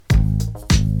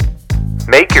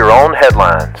Make your own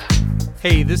headlines.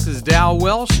 Hey, this is Dow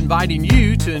Welsh inviting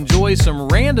you to enjoy some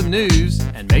random news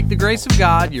and make the grace of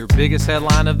God your biggest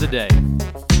headline of the day.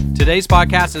 Today's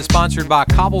podcast is sponsored by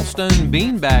Cobblestone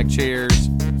Beanbag Chairs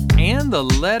and the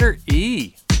letter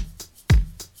E.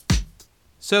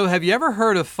 So, have you ever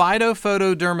heard of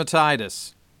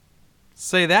phytophotodermatitis?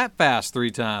 Say that fast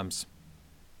 3 times.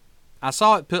 I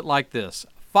saw it put like this.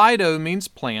 Phyto means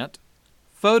plant,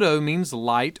 photo means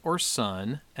light or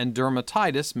sun, and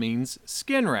dermatitis means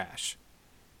skin rash.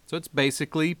 So it's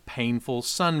basically painful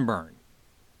sunburn.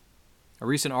 A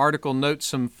recent article notes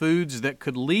some foods that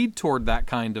could lead toward that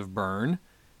kind of burn.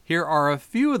 Here are a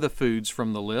few of the foods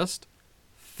from the list: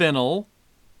 fennel,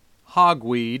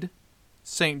 hogweed,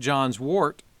 St. John's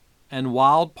wort, and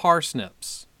wild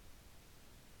parsnips.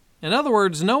 In other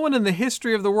words, no one in the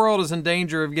history of the world is in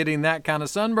danger of getting that kind of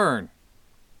sunburn.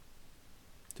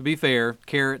 To be fair,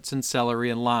 carrots and celery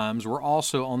and limes were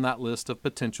also on that list of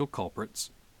potential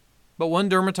culprits. But one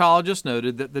dermatologist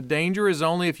noted that the danger is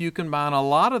only if you combine a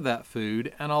lot of that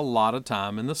food and a lot of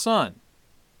time in the sun.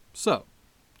 So,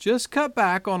 just cut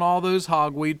back on all those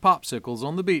hogweed popsicles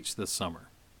on the beach this summer.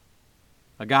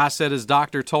 A guy said his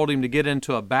doctor told him to get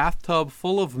into a bathtub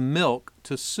full of milk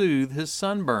to soothe his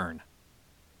sunburn.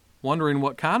 Wondering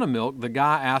what kind of milk, the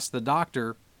guy asked the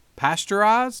doctor,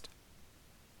 "Pasteurized?"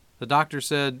 The doctor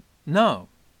said, "No,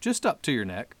 just up to your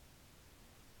neck."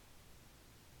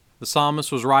 The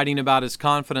psalmist was writing about his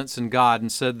confidence in God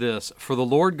and said this, "For the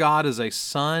Lord God is a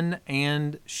sun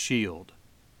and shield."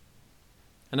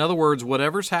 In other words,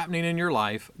 whatever's happening in your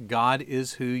life, God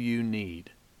is who you need.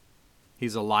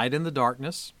 He's a light in the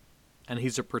darkness, and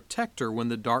He's a protector when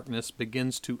the darkness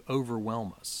begins to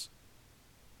overwhelm us.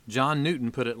 John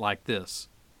Newton put it like this: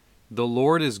 "The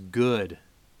Lord is good.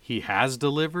 He has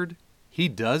delivered. He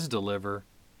does deliver.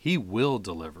 He will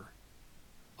deliver."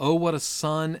 Oh, what a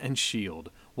sun and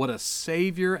shield, what a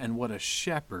Savior and what a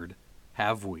shepherd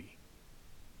have we.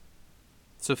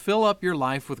 So fill up your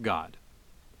life with God,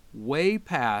 way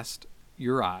past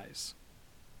your eyes.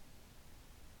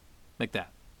 Make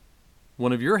that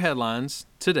one of your headlines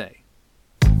today.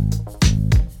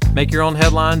 Make Your Own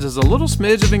Headlines is a little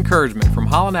smidge of encouragement from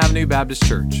Holland Avenue Baptist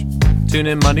Church. Tune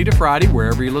in Monday to Friday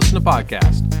wherever you listen to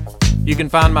podcasts. You can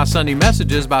find my Sunday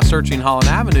messages by searching Holland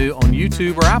Avenue on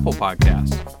YouTube or Apple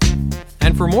Podcasts.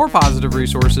 And for more positive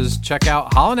resources, check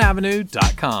out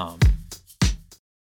hollandavenue.com.